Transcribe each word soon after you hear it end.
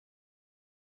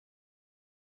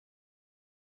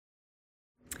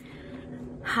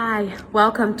Hi,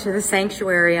 welcome to the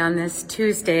sanctuary on this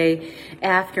Tuesday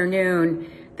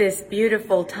afternoon, this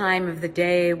beautiful time of the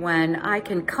day when I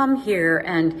can come here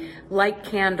and light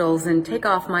candles and take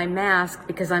off my mask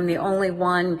because I'm the only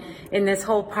one in this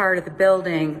whole part of the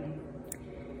building,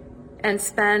 and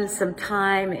spend some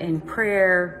time in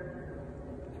prayer,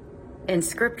 in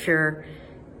scripture,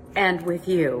 and with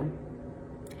you.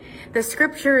 The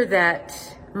scripture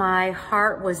that my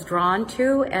heart was drawn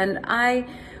to, and I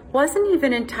wasn't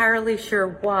even entirely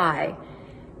sure why,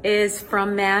 is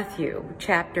from Matthew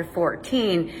chapter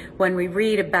 14, when we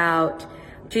read about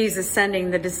Jesus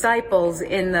sending the disciples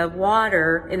in the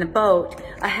water, in the boat,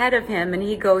 ahead of him, and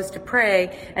he goes to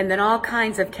pray, and then all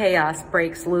kinds of chaos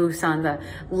breaks loose on the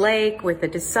lake with the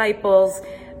disciples.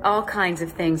 All kinds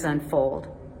of things unfold.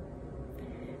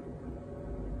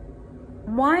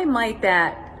 Why might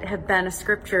that have been a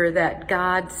scripture that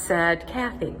God said,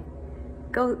 Kathy,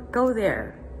 go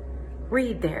there,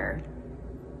 read there?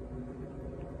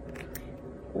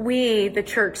 We, the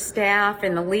church staff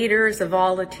and the leaders of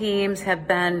all the teams, have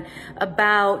been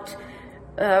about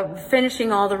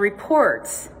finishing all the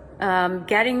reports,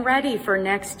 getting ready for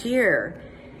next year,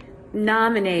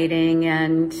 nominating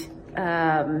and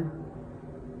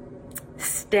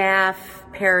staff,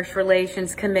 parish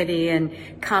relations committee,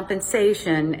 and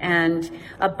compensation, and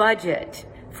a budget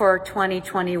for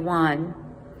 2021.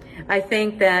 I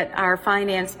think that our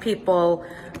finance people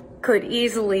could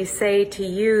easily say to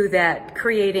you that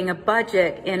creating a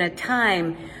budget in a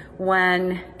time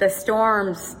when the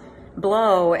storms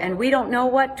blow and we don't know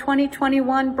what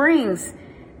 2021 brings,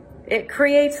 it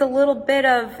creates a little bit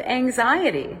of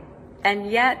anxiety, and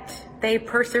yet they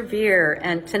persevere.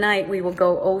 And tonight we will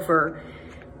go over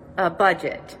a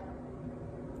budget.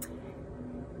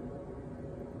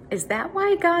 Is that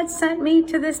why God sent me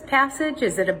to this passage?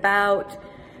 Is it about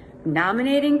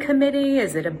nominating committee?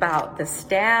 Is it about the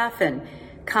staff and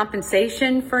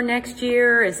compensation for next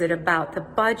year? Is it about the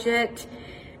budget?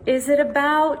 Is it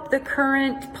about the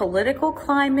current political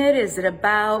climate? Is it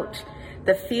about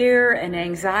the fear and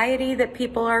anxiety that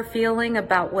people are feeling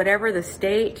about whatever the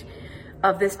state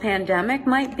of this pandemic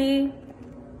might be?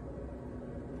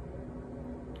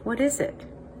 What is it?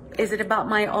 Is it about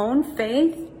my own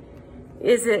faith?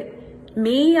 Is it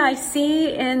me I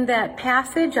see in that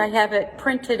passage? I have it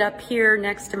printed up here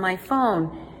next to my phone.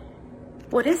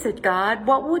 What is it, God?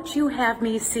 What would you have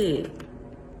me see?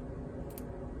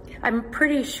 I'm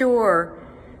pretty sure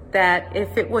that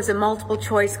if it was a multiple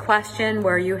choice question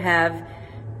where you have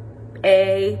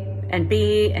A and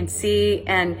B and C,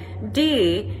 and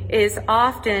D is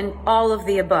often all of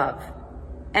the above,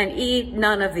 and E,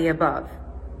 none of the above.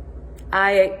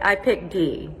 I pick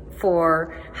D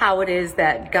for how it is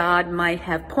that God might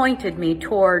have pointed me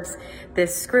towards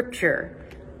this scripture.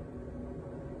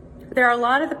 There are a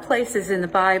lot of the places in the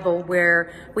Bible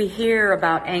where we hear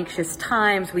about anxious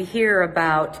times, we hear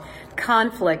about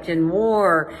conflict and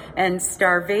war and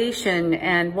starvation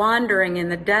and wandering in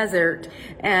the desert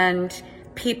and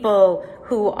people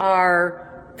who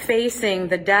are facing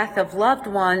the death of loved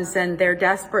ones and they're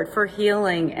desperate for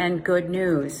healing and good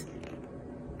news.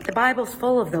 The Bible's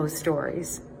full of those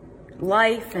stories.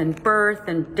 Life and birth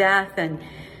and death and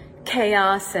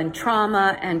chaos and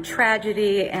trauma and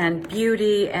tragedy and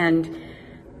beauty and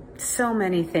so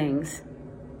many things.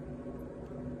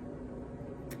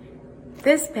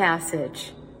 This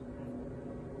passage,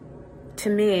 to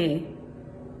me,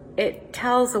 it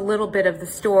tells a little bit of the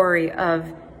story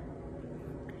of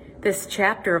this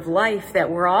chapter of life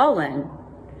that we're all in.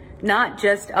 Not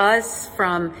just us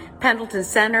from Pendleton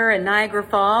Center and Niagara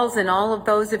Falls and all of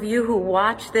those of you who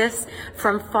watch this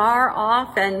from far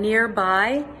off and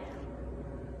nearby,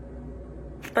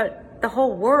 but the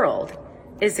whole world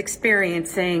is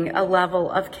experiencing a level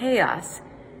of chaos.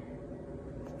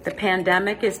 The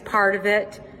pandemic is part of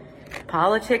it.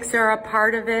 Politics are a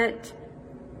part of it.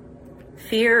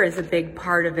 Fear is a big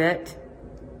part of it.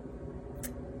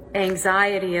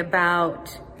 Anxiety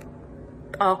about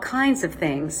all kinds of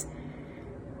things.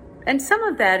 And some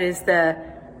of that is the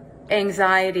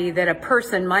anxiety that a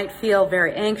person might feel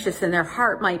very anxious and their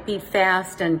heart might beat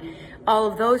fast and all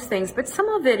of those things. But some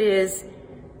of it is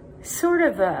sort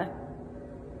of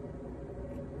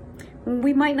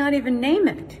we might not even name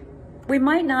it. We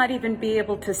might not even be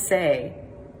able to say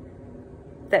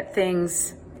that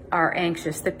things are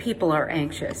anxious, that people are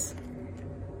anxious.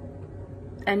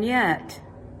 And yet,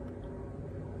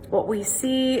 what we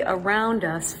see around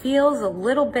us feels a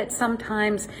little bit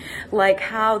sometimes like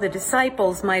how the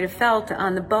disciples might have felt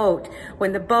on the boat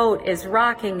when the boat is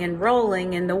rocking and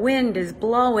rolling and the wind is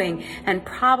blowing and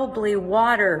probably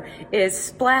water is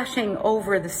splashing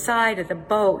over the side of the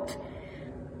boat.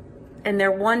 and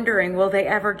they're wondering, will they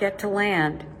ever get to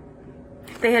land?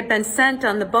 They had been sent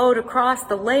on the boat across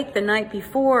the lake the night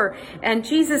before, and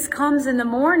Jesus comes in the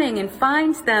morning and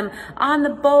finds them on the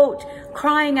boat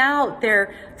crying out.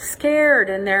 They're scared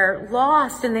and they're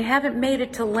lost and they haven't made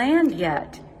it to land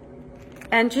yet.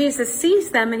 And Jesus sees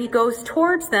them and he goes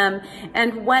towards them,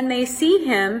 and when they see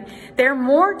him, they're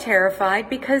more terrified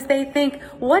because they think,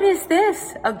 what is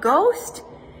this? A ghost?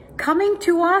 Coming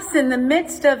to us in the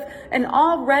midst of an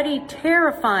already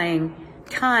terrifying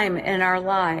time in our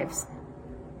lives.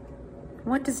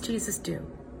 What does Jesus do?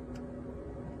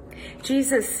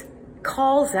 Jesus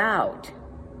calls out.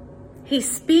 He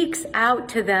speaks out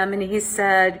to them and he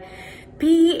said,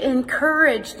 be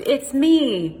encouraged. It's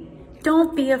me.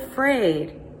 Don't be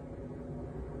afraid.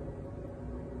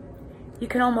 You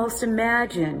can almost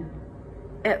imagine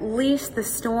at least the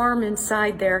storm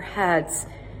inside their heads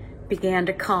began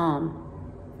to calm.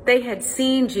 They had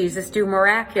seen Jesus do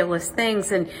miraculous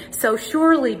things, and so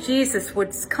surely Jesus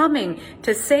was coming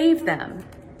to save them.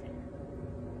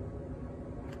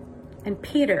 And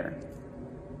Peter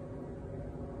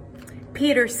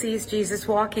sees Jesus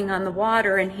walking on the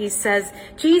water, and he says,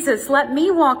 Jesus, let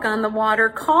me walk on the water.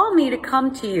 Call me to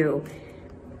come to you.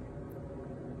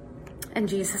 And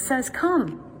Jesus says,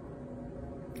 come.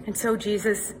 And so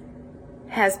Jesus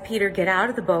has Peter get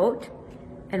out of the boat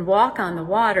and walk on the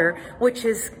water, which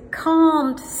has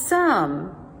calmed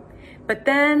some. But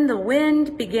then the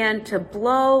wind began to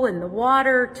blow and the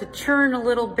water to churn a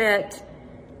little bit,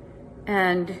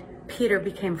 and Peter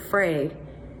became afraid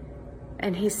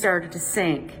and he started to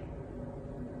sink.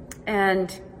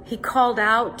 And he called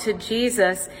out to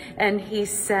Jesus and he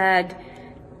said,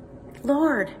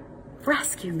 Lord,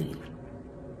 rescue me.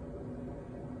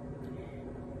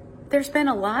 There's been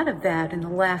a lot of that in the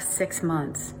last 6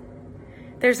 months.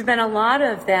 There's been a lot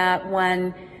of that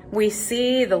when we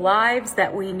see the lives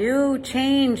that we knew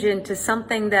change into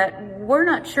something that we're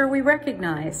not sure we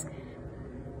recognize.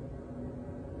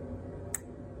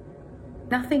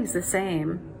 Nothing's the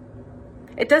same.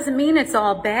 It doesn't mean it's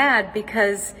all bad,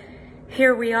 because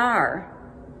here we are.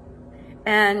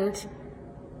 And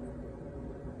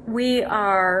we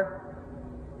are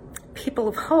people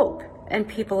of hope and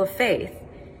people of faith.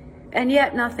 And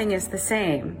yet nothing is the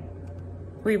same.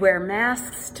 We wear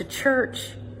masks to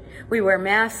church. We wear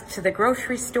masks to the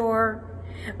grocery store.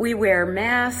 We wear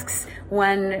masks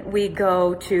when we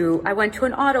go to, I went to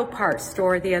an auto parts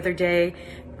store the other day.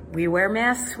 We wear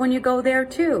masks when you go there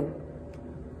too.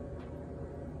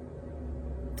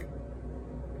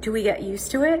 Do we get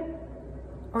used to it?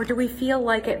 Or do we feel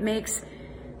like it makes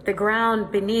the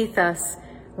ground beneath us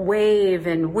wave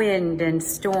and wind and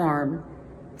storm?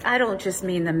 I don't just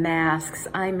mean the masks.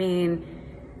 I mean,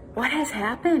 what has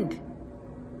happened?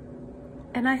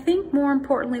 And I think more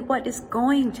importantly, what is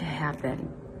going to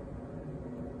happen?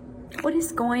 What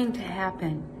is going to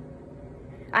happen?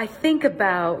 I think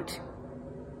about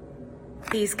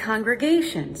these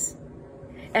congregations,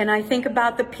 and I think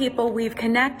about the people we've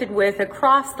connected with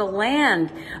across the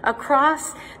land,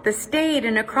 across the state,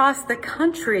 and across the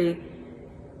country,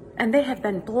 and they have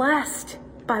been blessed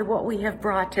by what we have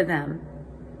brought to them.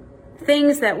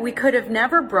 Things that we could have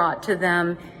never brought to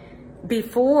them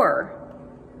before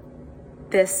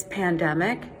this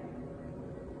pandemic,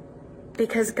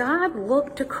 because God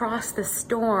looked across the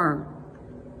storm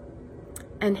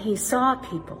and he saw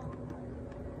people.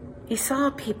 He saw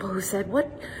people who said,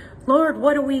 Lord,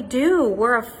 what do we do?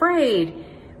 We're afraid.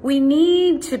 We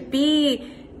need to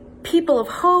be people of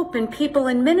hope and people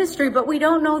in ministry, but we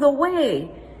don't know the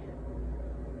way.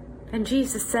 And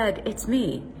Jesus said, it's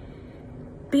me.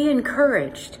 Be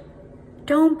encouraged.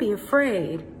 Don't be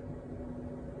afraid.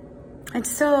 And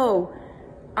so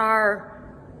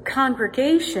our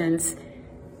congregations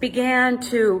began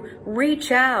to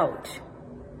reach out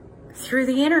through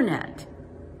the internet,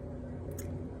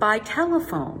 by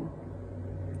telephone,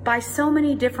 by so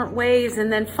many different ways.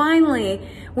 And then finally,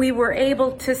 we were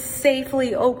able to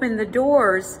safely open the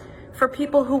doors for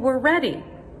people who were ready.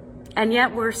 And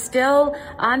yet we're still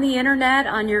on the internet,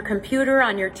 on your computer,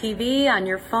 on your TV, on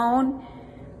your phone,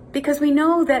 because we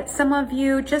know that some of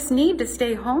you just need to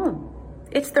stay home.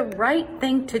 It's the right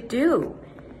thing to do.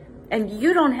 And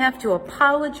you don't have to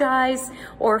apologize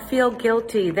or feel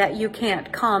guilty that you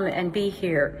can't come and be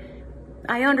here.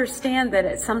 I understand that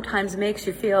it sometimes makes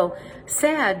you feel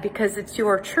sad because it's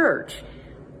your church.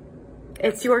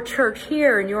 It's your church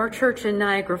here and your church in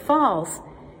Niagara Falls.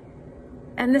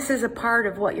 And this is a part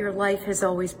of what your life has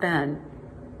always been,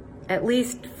 at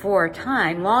least for a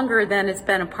time, longer than it's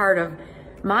been a part of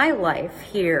my life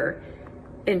here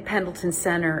in Pendleton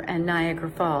Center and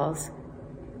Niagara Falls.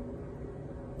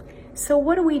 So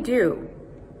what do we do?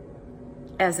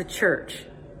 as a church.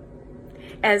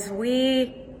 As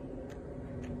we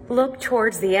look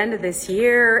towards the end of this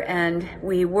year and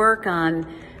we work on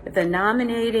the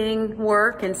nominating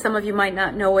work, and some of you might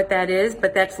not know what that is,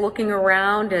 but that's looking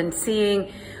around and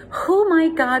seeing who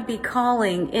might God be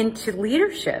calling into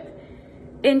leadership,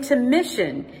 into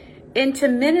mission, into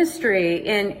ministry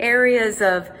in areas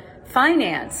of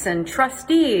finance and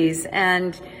trustees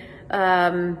and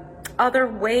other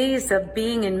ways of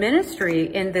being in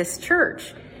ministry in this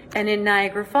church and in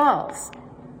Niagara Falls.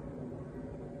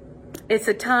 It's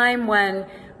a time when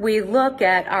we look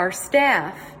at our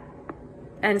staff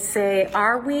and say,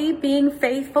 are we being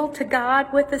faithful to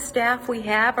God with the staff we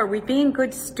have? Are we being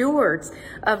good stewards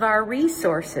of our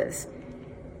resources?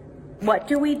 What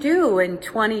do we do in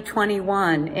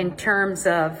 2021 in terms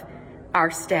of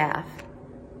our staff?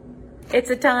 It's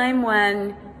a time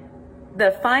when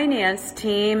the finance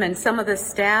team and some of the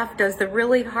staff does the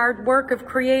really hard work of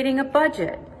creating a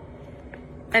budget.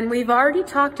 And we've already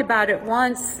talked about it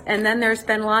once, and then there's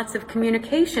been lots of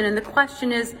communication. And the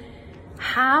question is,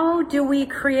 how do we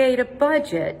create a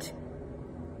budget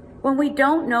when we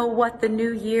don't know what the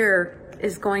new year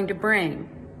is going to bring?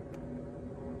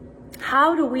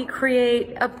 How do we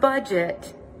create a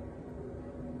budget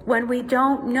when we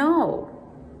don't know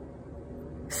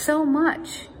so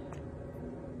much?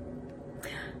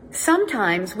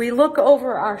 Sometimes we look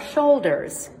over our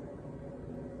shoulders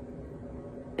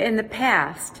in the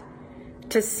past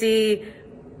to see,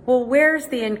 well, where's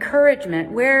the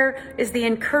encouragement? Where is the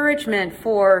encouragement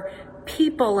for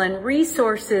people and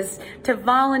resources to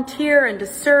volunteer and to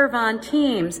serve on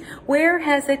teams? Where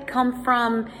has it come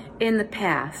from in the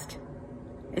past?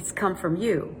 It's come from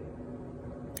you.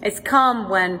 It's come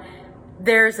when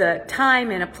there's a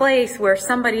time and a place where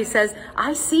somebody says,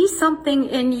 I see something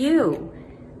in you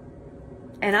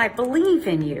and I believe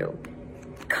in you.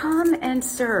 Come and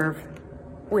serve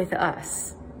with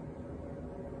us.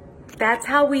 That's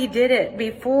how we did it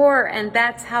before, and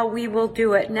that's how we will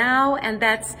do it now, and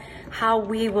that's how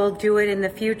we will do it in the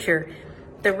future.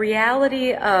 The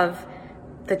reality of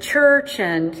the church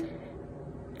and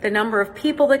the number of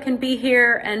people that can be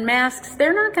here and masks,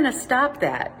 they're not going to stop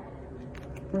that.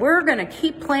 We're going to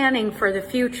keep planning for the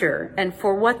future and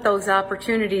for what those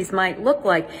opportunities might look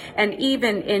like, and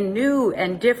even in new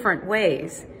and different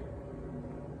ways.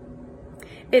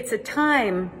 It's a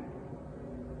time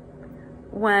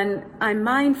when I'm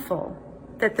mindful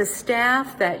that the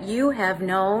staff that you have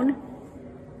known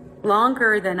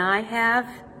longer than I have,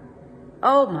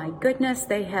 oh my goodness,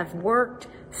 they have worked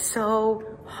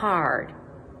so hard.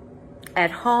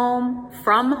 At home,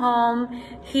 from home,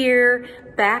 here,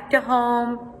 back to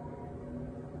home,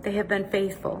 they have been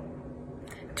faithful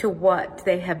to what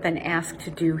they have been asked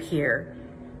to do here.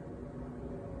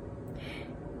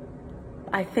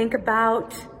 I think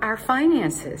about our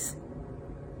finances.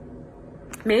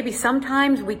 Maybe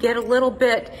sometimes we get a little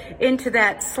bit into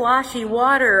that sloshy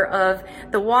water of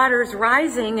the waters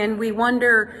rising and we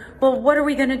wonder, well, what are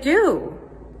we going to do?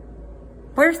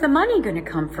 Where's the money going to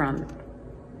come from?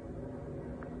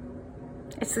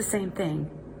 It's the same thing.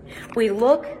 We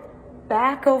look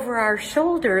back over our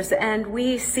shoulders and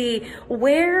we see,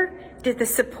 where did the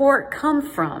support come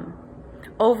from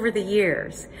over the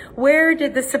years? Where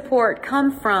did the support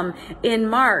come from in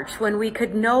March when we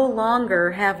could no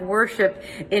longer have worship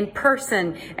in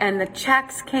person and the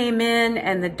checks came in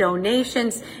and the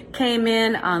donations came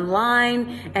in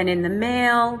online and in the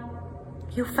mail?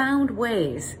 You found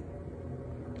ways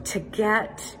to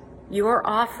get your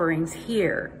offerings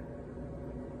here.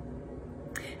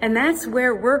 And that's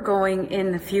where we're going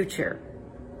in the future.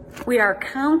 We are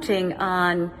counting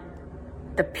on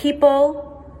the people,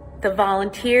 the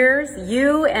volunteers,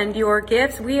 you and your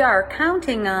gifts. We are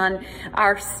counting on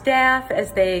our staff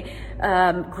as they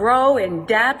grow in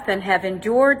depth and have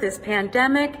endured this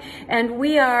pandemic. And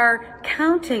we are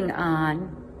counting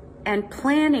on and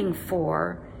planning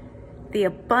for the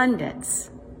abundance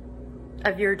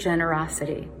of your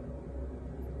generosity.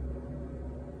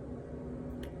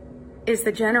 Is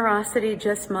the generosity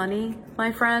just money,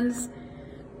 my friends?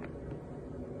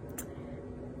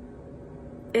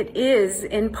 It is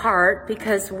in part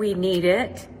because we need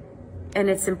it, and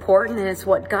it's important, and it's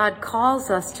what God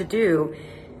calls us to do.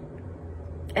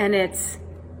 And it's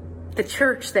the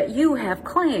church that you have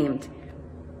claimed.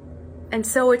 And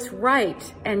so it's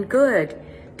right and good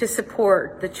to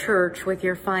support the church with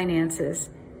your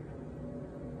finances.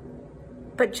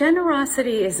 But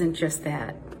generosity isn't just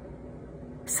that.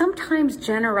 Sometimes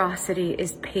generosity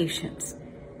is patience.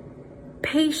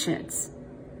 Patience.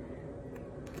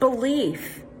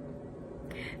 Belief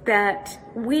that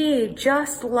we,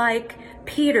 just like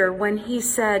Peter, when he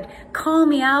said, "Call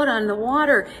me out on the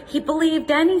water," he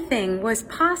believed anything was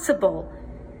possible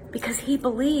because he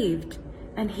believed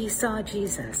and he saw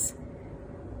Jesus.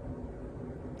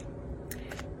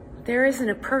 There isn't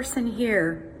a person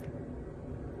here,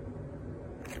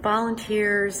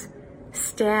 volunteers,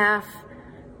 staff,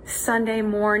 Sunday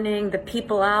morning, the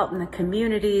people out in the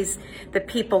communities, the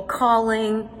people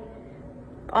calling,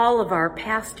 all of our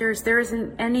pastors, there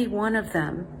isn't any one of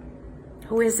them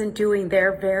who isn't doing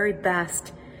their very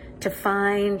best to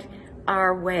find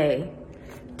our way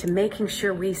to making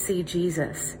sure we see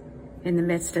Jesus in the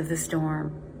midst of the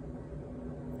storm.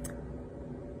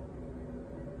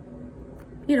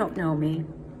 You don't know me.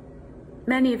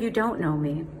 Many of you don't know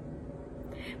me.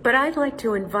 But I'd like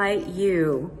to invite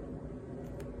you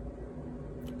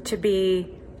to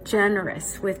be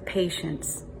generous with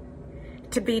patience,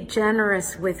 to be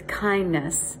generous with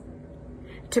kindness,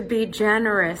 to be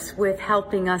generous with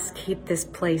helping us keep this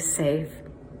place safe,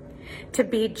 to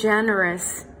be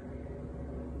generous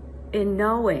in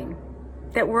knowing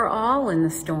that we're all in the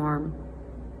storm.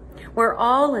 We're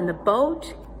all in the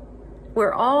boat.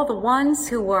 We're all the ones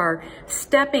who are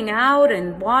stepping out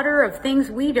in water of things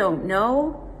we don't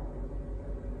know.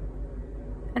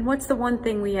 And what's the one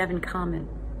thing we have in common?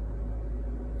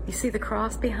 You see the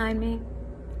cross behind me?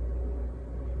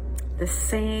 The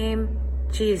same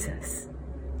Jesus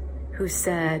who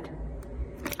said,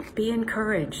 "Be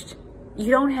encouraged. You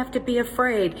don't have to be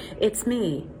afraid. It's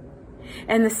me."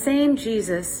 And the same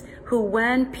Jesus who,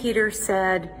 when Peter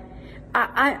said,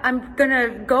 I'm going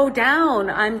to go down,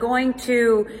 I'm going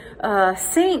to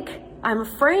sink, I'm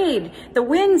afraid, the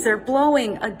winds are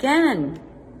blowing again,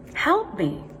 help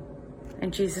me.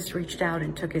 And Jesus reached out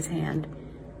and took his hand.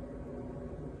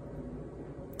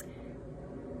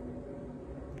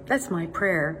 That's my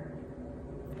prayer,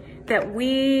 that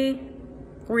we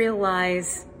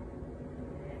realize,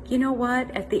 you know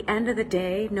what, at the end of the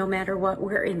day, no matter what,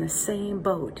 we're in the same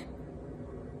boat.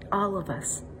 All of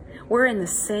us. We're in the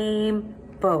same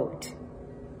boat.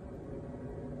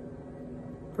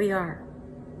 We are.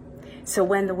 So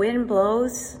when the wind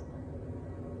blows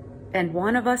and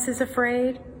one of us is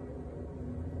afraid,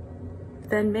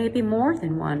 then maybe more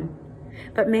than one.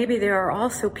 But maybe there are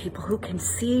also people who can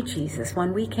see Jesus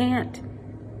when we can't.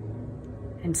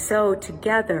 And so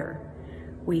together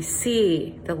we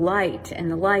see the light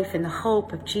and the life and the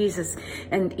hope of Jesus.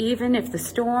 And even if the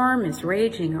storm is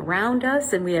raging around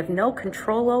us and we have no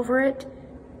control over it,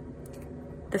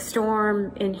 the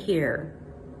storm in here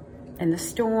and the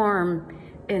storm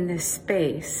in this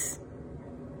space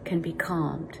can be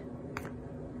calmed.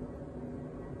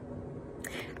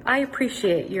 I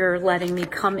appreciate your letting me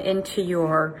come into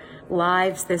your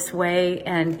lives this way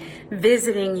and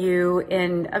visiting you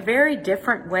in a very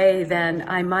different way than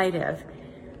I might have.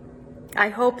 I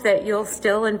hope that you'll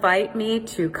still invite me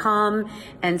to come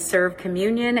and serve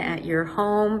communion at your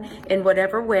home in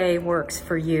whatever way works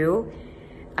for you.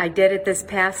 I did it this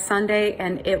past Sunday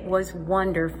and it was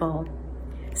wonderful.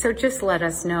 So just let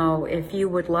us know if you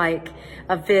would like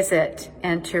a visit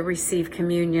and to receive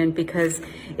communion, because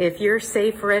if you're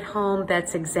safer at home,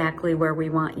 that's exactly where we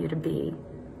want you to be.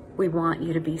 We want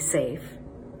you to be safe.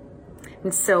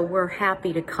 And so we're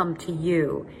happy to come to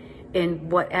you in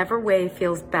whatever way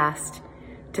feels best,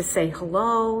 to say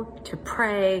hello, to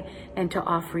pray, and to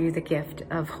offer you the gift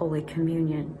of Holy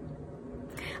Communion.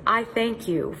 I thank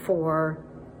you for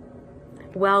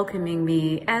welcoming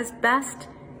me as best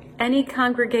any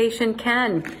congregation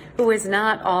can who is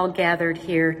not all gathered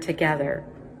here together.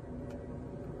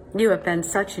 You have been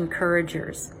such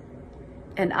encouragers,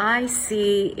 and I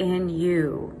see in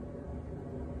you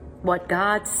what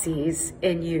God sees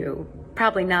in you.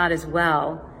 Probably not as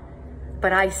well,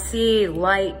 but I see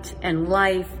light and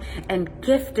life and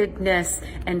giftedness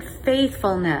and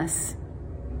faithfulness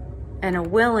and a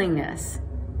willingness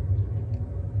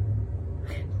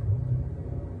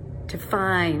to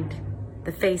find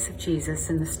the face of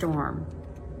Jesus in the storm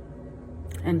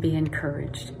and be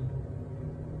encouraged.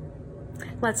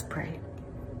 Let's pray.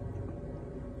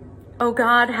 Oh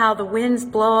God, how the winds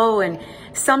blow and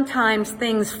sometimes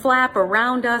things flap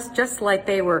around us just like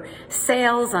they were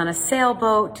sails on a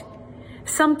sailboat.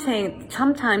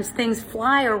 Sometimes things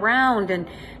fly around and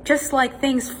just like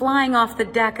things flying off the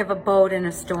deck of a boat in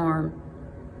a storm.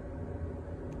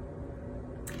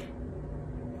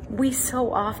 We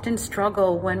so often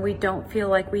struggle when we don't feel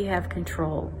like we have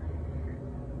control.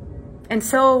 And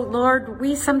so, Lord,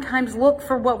 we sometimes look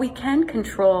for what we can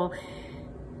control,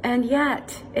 and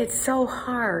yet it's so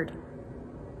hard.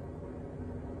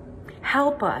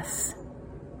 Help us.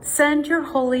 Send your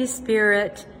Holy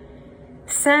Spirit.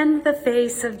 Send the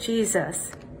face of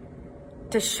Jesus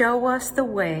to show us the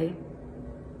way,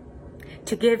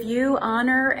 to give you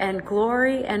honor and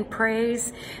glory and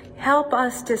praise. Help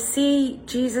us to see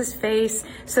Jesus' face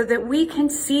so that we can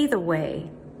see the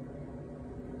way,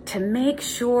 to make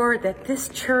sure that this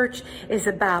church is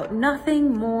about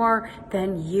nothing more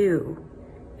than you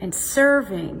and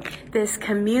serving this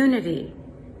community,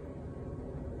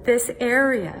 this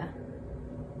area,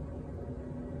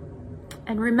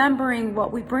 and remembering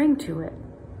what we bring to it,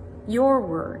 your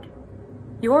word,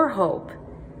 your hope,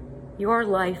 your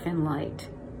life and light.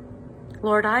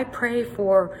 Lord, I pray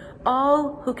for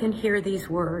all who can hear these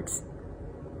words,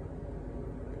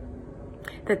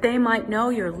 that they might know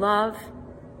your love,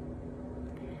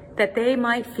 that they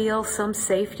might feel some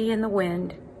safety in the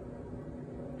wind,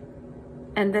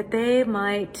 and that they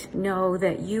might know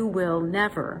that you will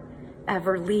never,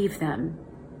 ever leave them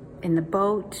in the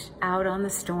boat out on the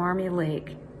stormy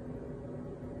lake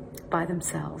by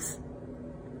themselves.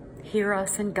 Hear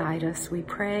us and guide us, we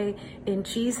pray in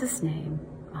Jesus' name.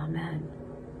 Amen.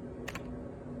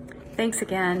 Thanks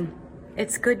again.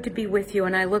 It's good to be with you,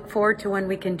 and I look forward to when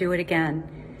we can do it again.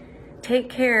 Take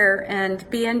care and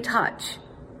be in touch.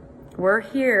 We're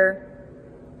here